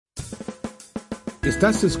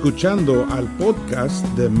Estás escuchando al podcast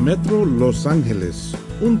de Metro Los Ángeles,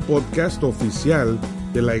 un podcast oficial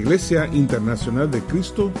de la Iglesia Internacional de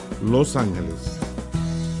Cristo, Los Ángeles.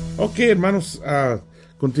 Ok, hermanos,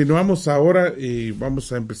 continuamos ahora y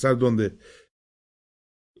vamos a empezar donde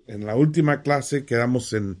en la última clase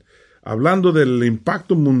quedamos hablando del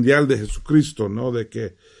impacto mundial de Jesucristo, ¿no? De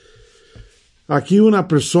que aquí una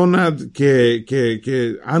persona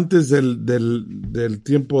que antes del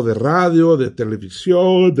tiempo de radio, de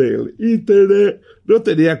televisión, del internet, no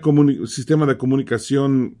tenía sistema de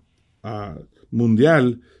comunicación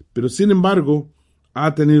mundial, pero sin embargo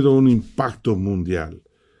ha tenido un impacto mundial,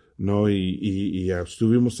 ¿no? Y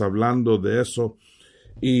estuvimos hablando de eso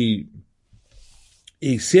y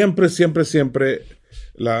siempre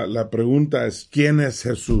la pregunta es ¿quién es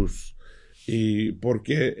Jesús? Y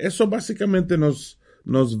porque eso básicamente nos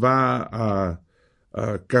va a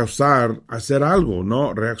causar hacer algo,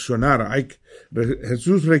 ¿no? Reaccionar.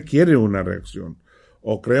 Jesús requiere una reacción.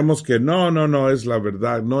 O creemos que no es la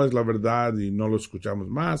verdad y no lo escuchamos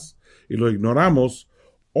más y lo ignoramos,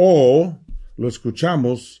 o lo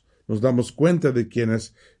escuchamos, nos damos cuenta de quién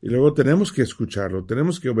es y luego tenemos que escucharlo,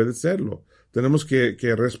 tenemos que obedecerlo, tenemos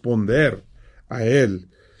que responder a él.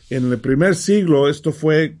 En el primer siglo esto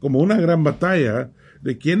fue como una gran batalla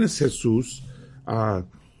de quién es Jesús.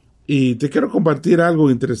 Y te quiero compartir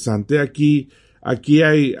algo interesante. Aquí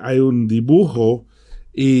hay un dibujo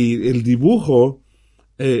y el dibujo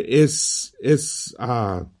es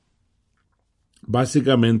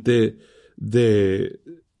básicamente de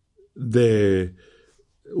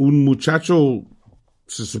un muchacho,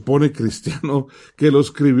 se supone cristiano, que lo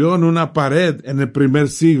escribió en una pared en el primer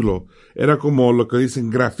siglo. Era como lo que dicen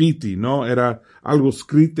graffiti, ¿no? Era algo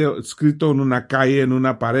escrito en una calle, en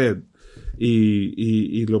una pared.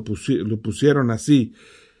 Y lo pusieron así.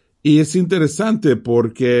 Y es interesante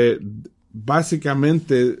porque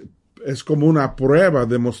básicamente es como una prueba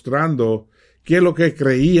demostrando qué es lo que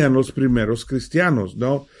creían los primeros cristianos,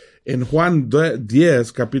 ¿no? En Juan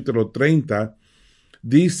 10, capítulo 30,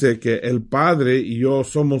 dice que el Padre y yo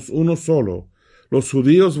somos uno solo. Los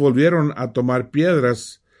judíos volvieron a tomar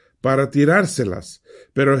piedras para tirárselas,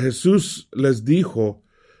 pero Jesús les dijo: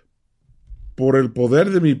 por el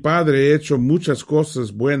poder de mi Padre he hecho muchas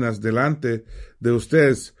cosas buenas delante de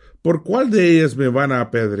ustedes. ¿Por cuál de ellas me van a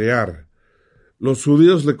apedrear? Los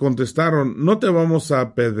judíos le contestaron: no te vamos a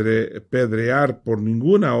apedrear por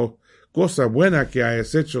ninguna cosa buena que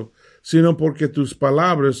hayas hecho, sino porque tus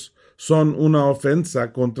palabras son una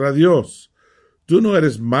ofensa contra Dios. Tú no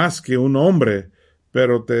eres más que un hombre,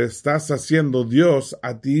 pero te estás haciendo Dios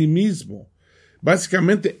a ti mismo.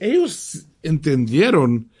 Básicamente, ellos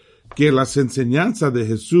entendieron que las enseñanzas de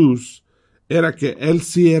Jesús era que Él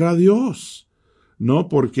sí era Dios, ¿no?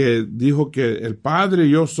 Porque dijo que el Padre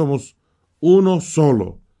y yo somos uno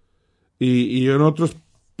solo. Y en otras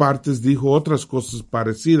partes dijo otras cosas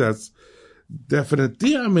parecidas,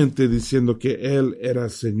 definitivamente diciendo que Él era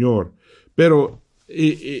Señor. Pero,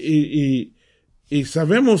 y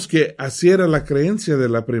sabemos que así era la creencia de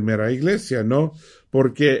la primera iglesia, ¿no?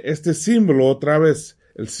 Porque este símbolo, otra vez,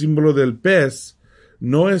 el símbolo del pez,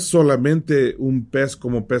 no es solamente un pez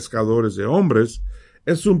como pescadores de hombres,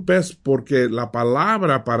 es un pez porque la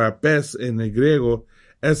palabra para pez en el griego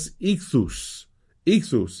es ichthus.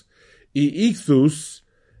 Y ichthus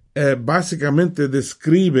básicamente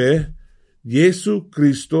describe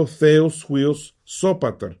Jesucristo Theos Huios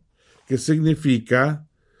Sopater, que significa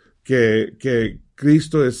que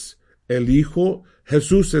Cristo es el Hijo,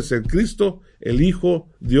 Jesús es el Cristo, el Hijo,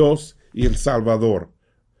 Dios y el Salvador.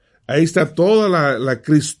 Ahí está toda la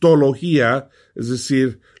cristología, es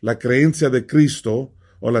decir, la creencia de Cristo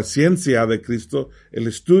o la ciencia de Cristo, el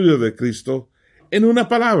estudio de Cristo, en una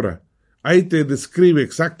palabra. Ahí te describe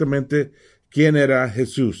exactamente quién era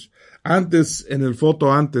Jesús. Antes, en el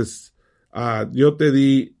foto antes, yo te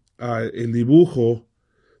di el dibujo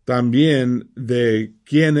también de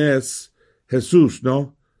quién es Jesús,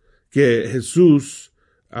 ¿no? Que Jesús,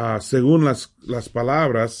 según las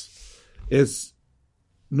palabras, es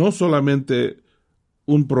no solamente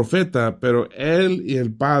un profeta, pero Él y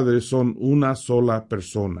el Padre son una sola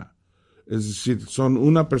persona. Es decir, son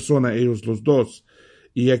una persona ellos los dos.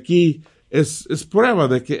 Y aquí es prueba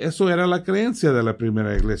de que eso era la creencia de la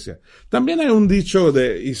primera iglesia. También hay un dicho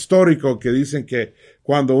histórico que dicen que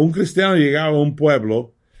cuando un cristiano llegaba a un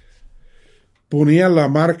pueblo, ponía la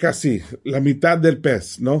marca así, la mitad del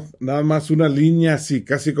pez, ¿no? Nada más una línea así,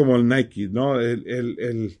 casi como el Nike, ¿no?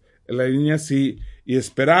 La línea así, y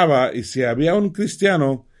esperaba, y si había un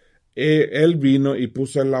cristiano, él vino y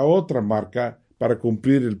puso la otra marca para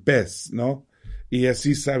cumplir el pez, ¿no? Y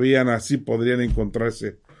así sabían, así podrían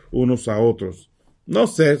encontrarse unos a otros. No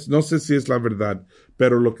sé si es la verdad,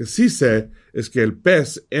 pero lo que sí sé es que el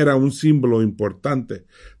pez era un símbolo importante.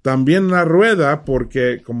 También la rueda,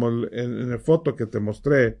 porque como en la foto que te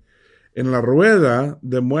mostré, en la rueda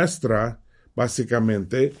demuestra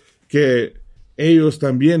básicamente que ellos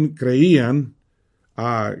también creían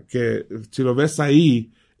que, si lo ves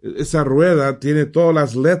ahí, esa rueda tiene todas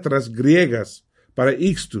las letras griegas para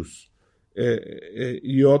ixtus,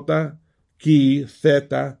 iota, chi,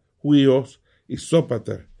 zeta, huios y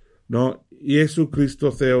sópater, ¿no?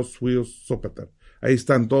 Jesucristo, Theos, huios, sópater. Ahí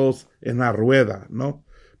están todos en la rueda, ¿no?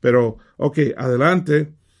 Pero,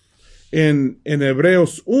 adelante. En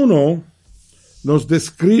Hebreos 1 nos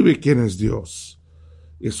describe quién es Dios.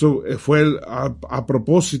 Eso fue a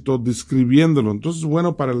propósito describiéndolo. Entonces,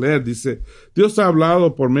 bueno, para leer, dice, Dios ha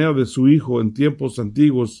hablado por medio de su Hijo en tiempos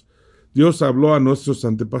antiguos. Dios habló a nuestros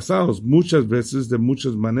antepasados muchas veces, de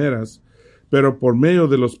muchas maneras, pero por medio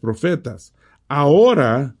de los profetas.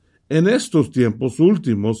 Ahora, en estos tiempos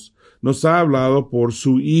últimos, nos ha hablado por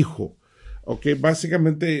su Hijo.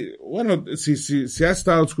 Básicamente, bueno, si has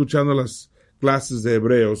estado escuchando las clases de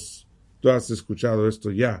Hebreos, tú has escuchado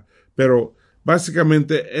esto ya, pero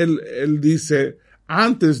básicamente él dice,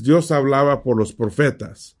 antes Dios hablaba por los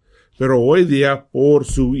profetas, pero hoy día por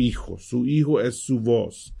su Hijo es su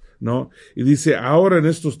voz, ¿no? Y dice, ahora en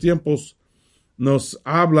estos tiempos nos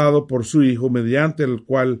ha hablado por su Hijo, mediante el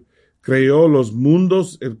cual creó los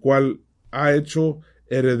mundos, el cual ha hecho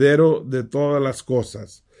heredero de todas las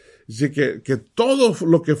cosas. Así que todo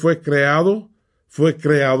lo que fue creado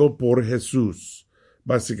por Jesús,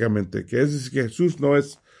 básicamente. Que es decir, que Jesús no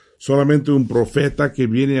es solamente un profeta que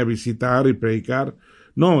viene a visitar y predicar.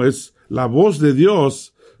 No, es la voz de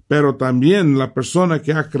Dios, pero también la persona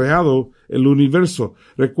que ha creado el universo.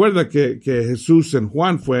 Recuerda que Jesús en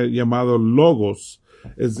Juan fue llamado Logos.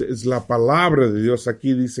 Es la palabra de Dios.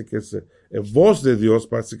 Aquí dice que es voz de Dios,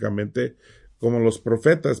 básicamente, como los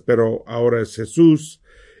profetas, pero ahora es Jesús.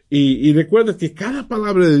 Y recuerda que cada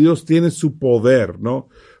palabra de Dios tiene su poder, ¿no?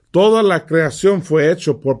 Toda la creación fue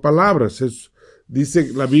hecha por palabras.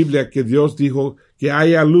 Dice la Biblia que Dios dijo que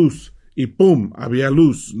haya luz y ¡pum! Había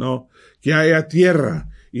luz, ¿no? Que haya tierra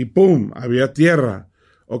y ¡pum! Había tierra.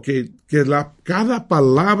 Cada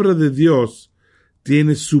palabra de Dios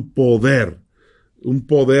tiene su poder, un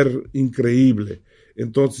poder increíble.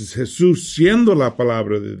 Entonces Jesús, siendo la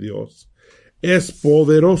palabra de Dios, es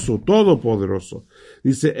poderoso, todopoderoso.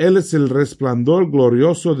 Dice, Él es el resplandor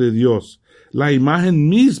glorioso de Dios, la imagen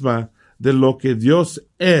misma de lo que Dios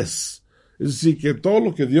es. Es decir, que todo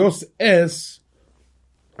lo que Dios es,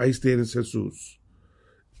 ahí tienes Jesús.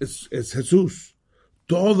 Es Jesús.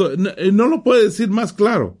 Todo, no lo puede decir más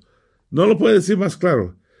claro. No lo puede decir más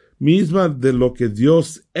claro. Misma de lo que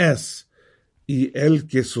Dios es. Y Él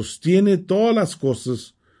que sostiene todas las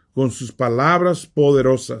cosas con sus palabras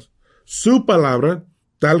poderosas. Su palabra,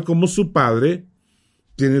 tal como su Padre,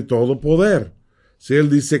 tiene todo poder. Si Él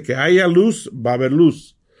dice que haya luz, va a haber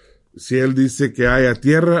luz. Si Él dice que haya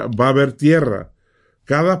tierra, va a haber tierra.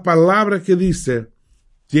 Cada palabra que dice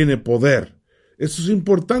tiene poder. Eso es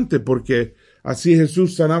importante porque así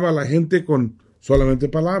Jesús sanaba a la gente con solamente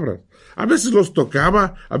palabras. A veces los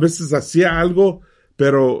tocaba, a veces hacía algo,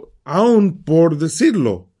 pero aún por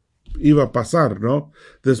decirlo iba a pasar, ¿no?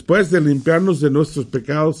 Después de limpiarnos de nuestros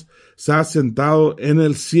pecados, se ha sentado en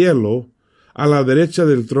el cielo a la derecha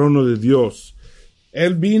del trono de Dios.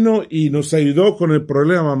 Él vino y nos ayudó con el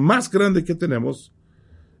problema más grande que tenemos.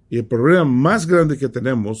 Y el problema más grande que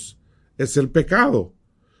tenemos es el pecado.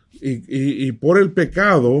 Y por el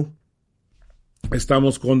pecado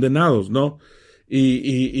estamos condenados, ¿no?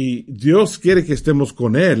 Y Dios quiere que estemos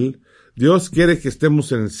con Él. Dios quiere que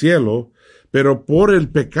estemos en el cielo. Pero por el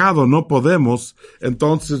pecado no podemos.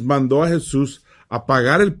 Entonces mandó a Jesús a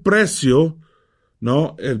pagar el precio,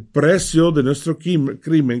 ¿no? El precio de nuestro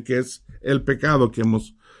crimen, que es el pecado que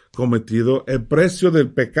hemos cometido, el precio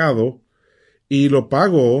del pecado, y lo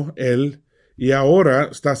pagó Él, y ahora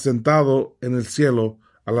está sentado en el cielo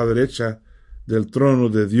a la derecha del trono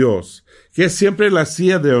de Dios, que es siempre la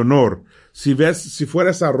silla de honor. Si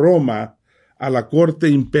fueras a Roma, a la corte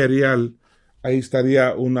imperial, ahí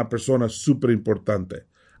estaría una persona súper importante,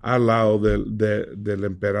 al lado del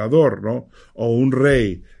emperador, ¿no? O un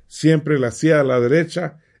rey. Siempre la silla a la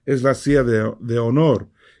derecha es la silla de honor.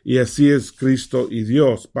 Y así es Cristo y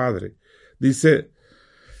Dios, Padre. Dice,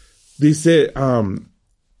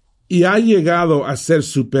 y ha llegado a ser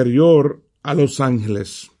superior a los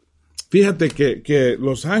ángeles. Fíjate que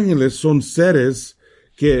los ángeles son seres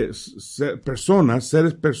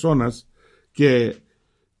personas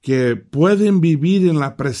que pueden vivir en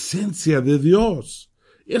la presencia de Dios.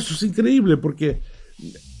 Eso es increíble porque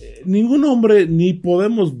ningún hombre ni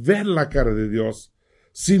podemos ver la cara de Dios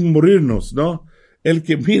sin morirnos, ¿no? El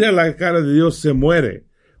que mira la cara de Dios se muere,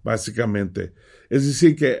 básicamente. Es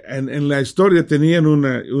decir, que en la historia tenían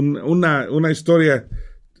una historia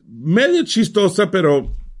medio chistosa,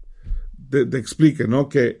 pero te explica, ¿no?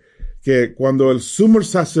 Que cuando el sumo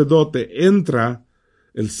sacerdote entra,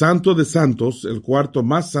 el santo de santos, el cuarto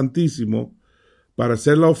más santísimo, para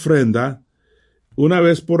hacer la ofrenda, una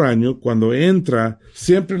vez por año, cuando entra,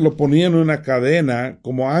 siempre lo ponían en una cadena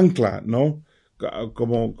como ancla, ¿no?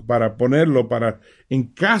 Como para ponerlo, en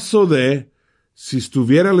caso de, si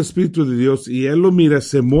estuviera el Espíritu de Dios y él lo mira,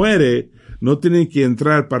 se muere, no tienen que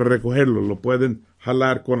entrar para recogerlo, lo pueden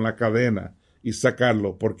jalar con la cadena y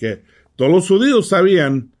sacarlo, porque todos los judíos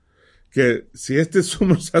sabían que si este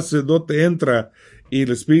sumo sacerdote entra y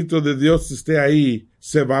el Espíritu de Dios esté ahí,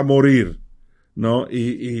 se va a morir, ¿no?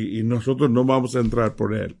 Y nosotros no vamos a entrar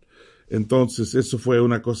por él. Entonces, eso fue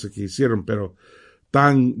una cosa que hicieron, pero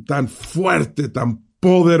tan fuerte, tan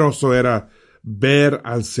poderoso era ver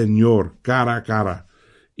al Señor cara a cara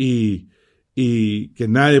y que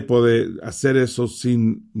nadie puede hacer eso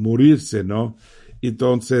sin morirse, ¿no?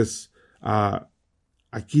 Entonces,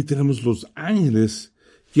 aquí tenemos los ángeles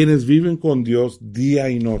quienes viven con Dios día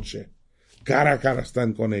y noche. Cara a cara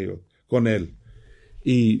están con él.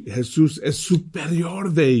 Y Jesús es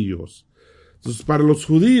superior de ellos. Entonces, para los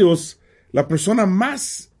judíos, la persona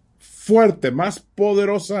más fuerte, más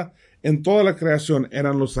poderosa en toda la creación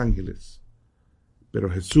eran los ángeles. Pero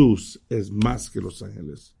Jesús es más que los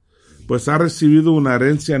ángeles. Pues ha recibido una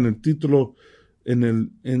herencia en el título,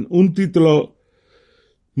 en un título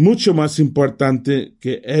mucho más importante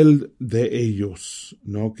que el de ellos,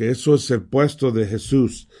 ¿no? Que eso es el puesto de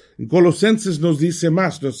Jesús. En Colosenses nos dice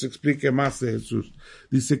más, nos explica más de Jesús.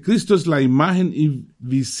 Dice, Cristo es la imagen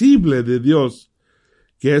invisible de Dios,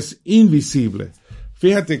 que es invisible.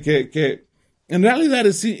 Fíjate que en realidad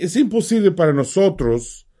es imposible para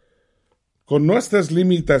nosotros, con nuestras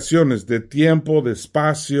limitaciones de tiempo, de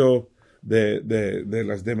espacio, de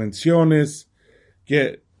las dimensiones,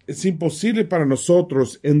 que es imposible para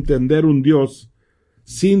nosotros entender un Dios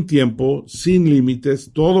sin tiempo, sin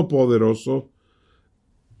límites, todopoderoso.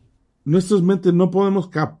 Nuestras mentes no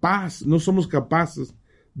somos capaces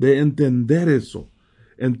de entender eso.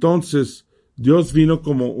 Entonces, Dios vino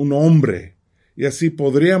como un hombre, y así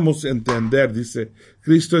podríamos entender, dice,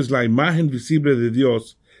 Cristo es la imagen visible de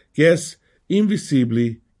Dios, que es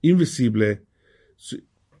invisible,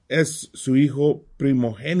 es su Hijo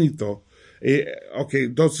primogénito.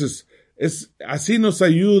 Entonces, así nos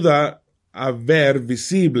ayuda a ver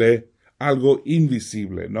visible algo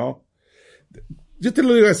invisible, ¿no? Yo te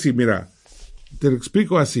lo digo así, mira, te lo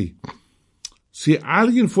explico así. Si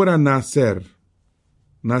alguien fuera a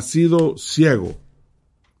nacido ciego,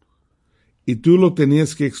 y tú lo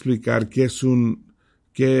tenías que explicar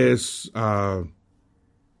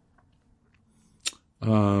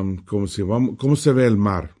 ¿cómo se ve el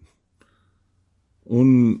mar? O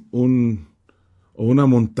una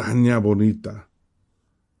montaña bonita,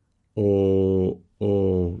 o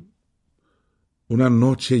una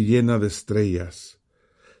noche llena de estrellas.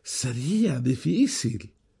 Sería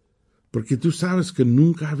difícil, porque tú sabes que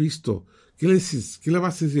nunca ha visto. ¿Qué le dices? ¿Qué le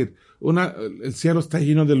vas a decir? El cielo está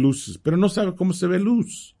lleno de luces, pero no sabe cómo se ve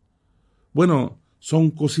luz. Bueno, son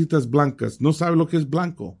cositas blancas, no sabe lo que es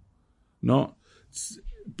blanco, ¿no?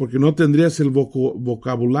 Porque no tendrías el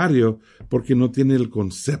vocabulario, porque no tiene el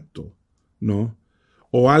concepto, ¿no?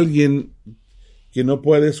 O alguien que no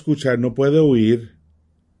puede escuchar, no puede oír,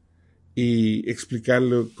 y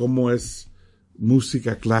explicarle cómo es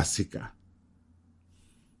música clásica.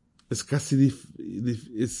 Es casi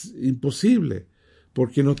es imposible,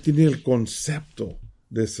 porque no tiene el concepto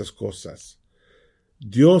de esas cosas.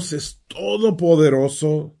 Dios es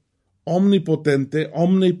todopoderoso, omnipotente,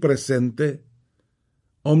 omnipresente,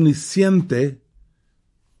 omnisciente.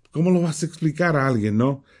 ¿Cómo lo vas a explicar a alguien,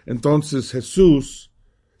 no? Entonces Jesús,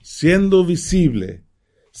 siendo visible,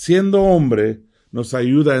 siendo hombre, nos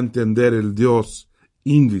ayuda a entender el Dios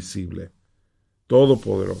invisible,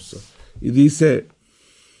 todopoderoso. Y dice,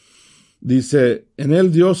 en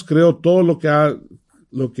él Dios creó todo lo que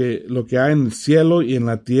hay en el cielo y en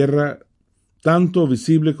la tierra, tanto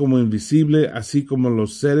visible como invisible, así como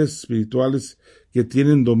los seres espirituales que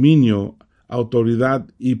tienen dominio, autoridad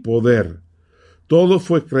y poder. Todo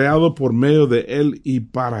fue creado por medio de él y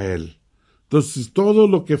para él. Entonces, todo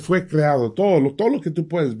lo que fue creado, todo lo que tú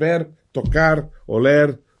puedes ver, tocar,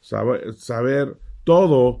 oler, saber,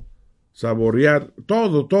 todo, saborear,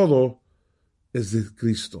 todo es de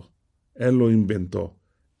Cristo. Él lo inventó,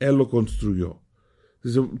 él lo construyó.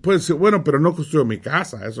 Dice, puede ser, bueno, pero no construyó mi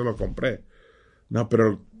casa, eso lo compré. No,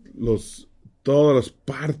 pero todas las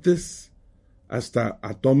partes, hasta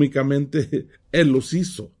atómicamente, Él los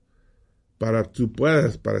hizo para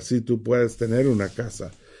así tú puedas tener una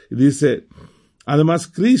casa. Y dice, además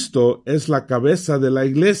Cristo es la cabeza de la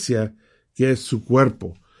iglesia, que es su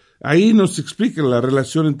cuerpo. Ahí nos explica la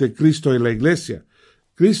relación entre Cristo y la iglesia.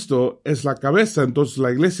 Cristo es la cabeza, entonces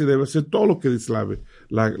la iglesia debe ser todo lo que dice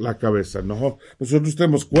la cabeza. ¿No? Nosotros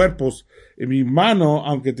tenemos cuerpos, y mi mano,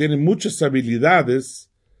 aunque tiene muchas habilidades,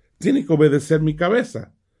 tiene que obedecer mi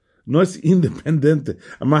cabeza. No es independiente.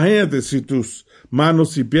 Imagínate si tus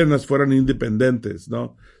manos y piernas fueran independientes,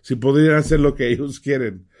 ¿no? Si podrían hacer lo que ellos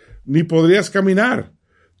quieren. Ni podrías caminar.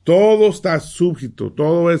 Todo está súbdito,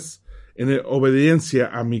 todo es en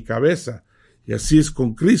obediencia a mi cabeza. Y así es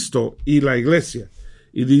con Cristo y la iglesia.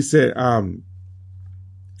 Y dice,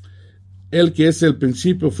 el que es el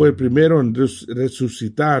principio fue el primero en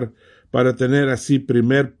resucitar para tener así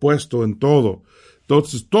primer puesto en todo.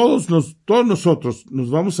 Entonces, todos nosotros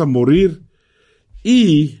nos vamos a morir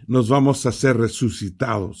y nos vamos a ser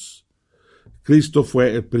resucitados. Cristo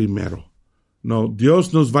fue el primero. No,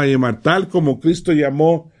 Dios nos va a llamar tal como Cristo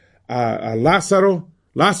llamó a Lázaro.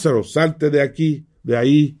 Lázaro, salte de aquí, de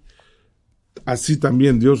ahí. Así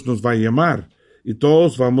también Dios nos va a llamar. Y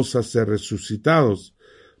todos vamos a ser resucitados.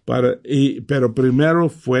 Pero primero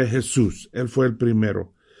fue Jesús. Él fue el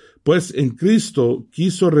primero. Pues en Cristo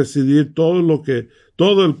quiso residir todo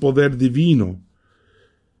el poder divino.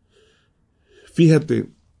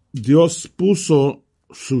 Fíjate, Dios puso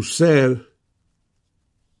su ser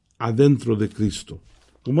adentro de Cristo,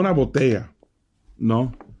 como una botella,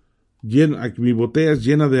 ¿no? Mi botella es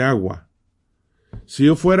llena de agua. Si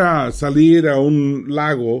yo fuera a salir a un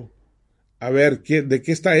lago, a ver, ¿de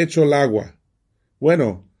qué está hecho el agua?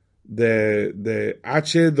 Bueno, de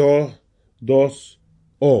H2O,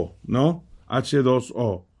 ¿no?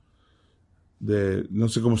 H2O. No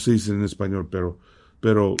sé cómo se dice en español,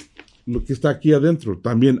 pero lo que está aquí adentro,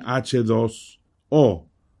 también H2O.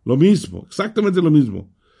 Lo mismo, exactamente lo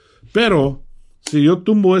mismo. Pero, si yo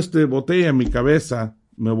tumbo esta botella en mi cabeza,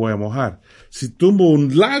 me voy a mojar. Si tumbo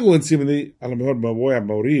un lago encima de mí, a lo mejor me voy a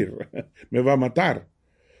morir. Me va a matar.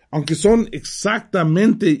 Aunque son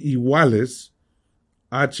exactamente iguales,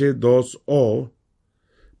 H2O,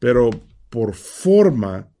 pero por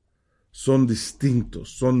forma son distintos,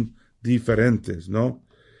 son diferentes, ¿no?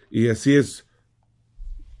 Y así es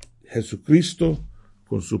Jesucristo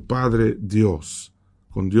con su Padre Dios,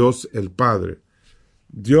 con Dios el Padre.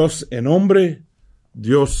 Dios en hombre,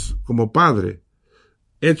 Dios como Padre,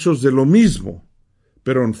 hechos de lo mismo,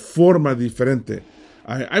 pero en forma diferente.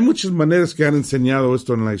 Hay muchas maneras que han enseñado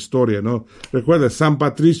esto en la historia, ¿no? Recuerda, San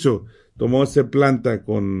Patricio tomó esa planta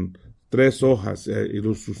con 3 hojas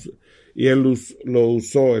y él lo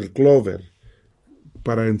usó, el clover,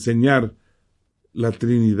 para enseñar la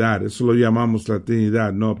Trinidad. Eso lo llamamos la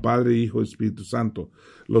Trinidad, ¿no? Padre, Hijo, Espíritu Santo.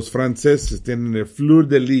 Los franceses tienen el fleur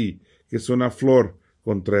de lis, que es una flor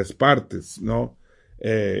con 3 partes, ¿no?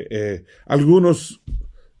 Algunos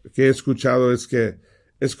que he escuchado es que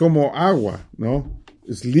es como agua, ¿no?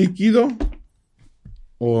 Es líquido,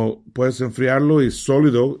 o puedes enfriarlo y es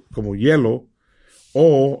sólido como hielo,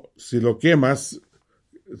 o si lo quemas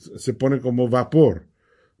se pone como vapor.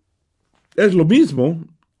 Es lo mismo,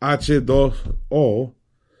 H2O,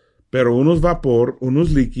 pero uno es vapor, uno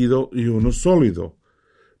es líquido y uno es sólido.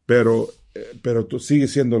 Pero sigue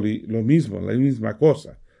siendo lo mismo, la misma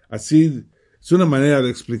cosa. Así es una manera de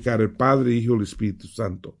explicar el Padre, Hijo y el Espíritu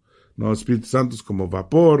Santo. ¿No? El Espíritu Santo es como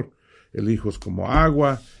vapor, el Hijo es como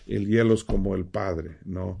agua, el hielo es como el Padre,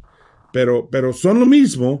 ¿no? Pero son lo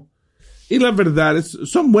mismo, y la verdad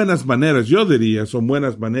son buenas maneras, yo diría, son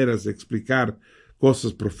buenas maneras de explicar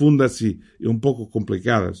cosas profundas y un poco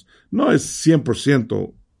complicadas. No es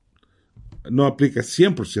 100%, no aplica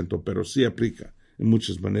 100%, pero sí aplica en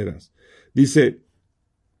muchas maneras. Dice,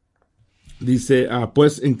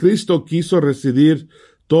 pues en Cristo quiso residir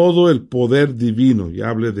todo el poder divino, y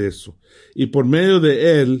hable de eso. Y por medio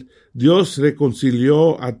de él, Dios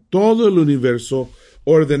reconcilió a todo el universo,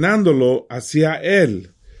 ordenándolo hacia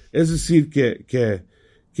él. Es decir, que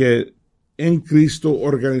en Cristo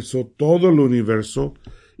organizó todo el universo,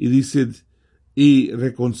 y dice, y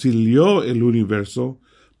reconcilió el universo,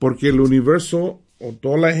 porque el universo, o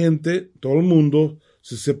toda la gente, todo el mundo,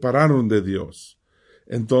 se separaron de Dios.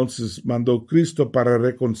 Entonces mandó Cristo para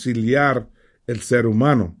reconciliar el ser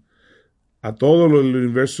humano a todo el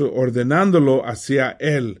universo, ordenándolo hacia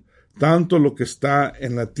él, tanto lo que está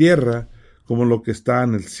en la tierra como lo que está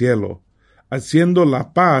en el cielo, haciendo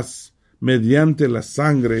la paz mediante la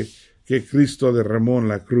sangre que Cristo derramó en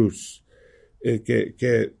la cruz.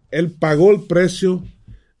 Que él pagó el precio,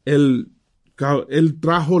 él Él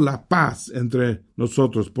trajo la paz entre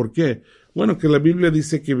nosotros. ¿Por qué? Bueno, que la Biblia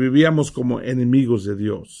dice que vivíamos como enemigos de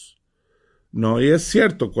Dios. No, y es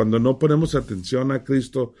cierto, cuando no ponemos atención a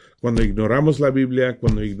Cristo, cuando ignoramos la Biblia,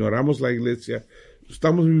 cuando ignoramos la iglesia,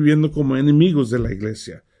 estamos viviendo como enemigos de la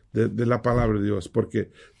iglesia, de la palabra de Dios,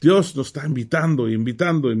 porque Dios nos está invitando. Y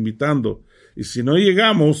si no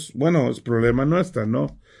llegamos, bueno, es problema nuestro,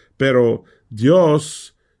 ¿no? Pero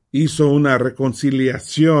Dios hizo una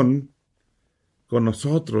reconciliación con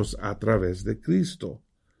nosotros a través de Cristo,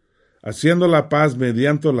 haciendo la paz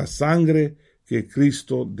mediante la sangre que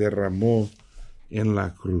Cristo derramó en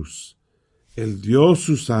la cruz. Él dio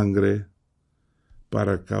su sangre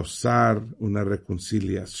para causar una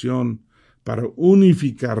reconciliación, para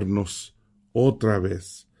unificarnos otra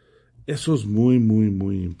vez. Eso es muy, muy,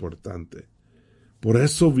 muy importante. Por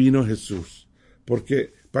eso vino Jesús,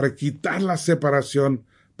 porque para quitar la separación,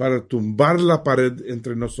 para tumbar la pared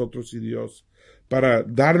entre nosotros y Dios, para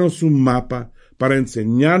darnos un mapa, para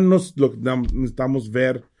enseñarnos lo que necesitamos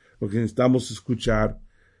ver, lo que necesitamos escuchar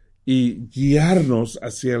y guiarnos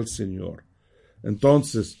hacia el Señor.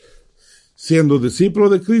 Entonces, siendo discípulo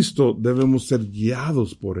de Cristo, debemos ser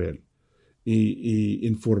guiados por Él y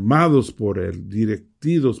informados por Él,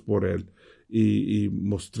 directidos por Él y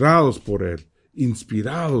mostrados por Él,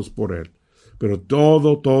 inspirados por Él. Pero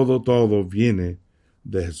todo viene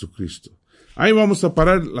de Jesucristo. Ahí vamos a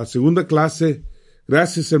parar la segunda clase.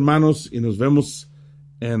 Gracias, hermanos, y nos vemos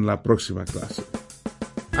en la próxima clase.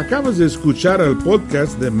 Acabas de escuchar el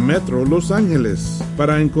podcast de Metro Los Ángeles.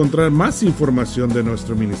 Para encontrar más información de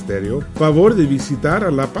nuestro ministerio, favor de visitar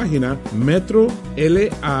a la página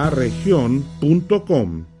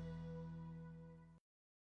metrolaregion.com.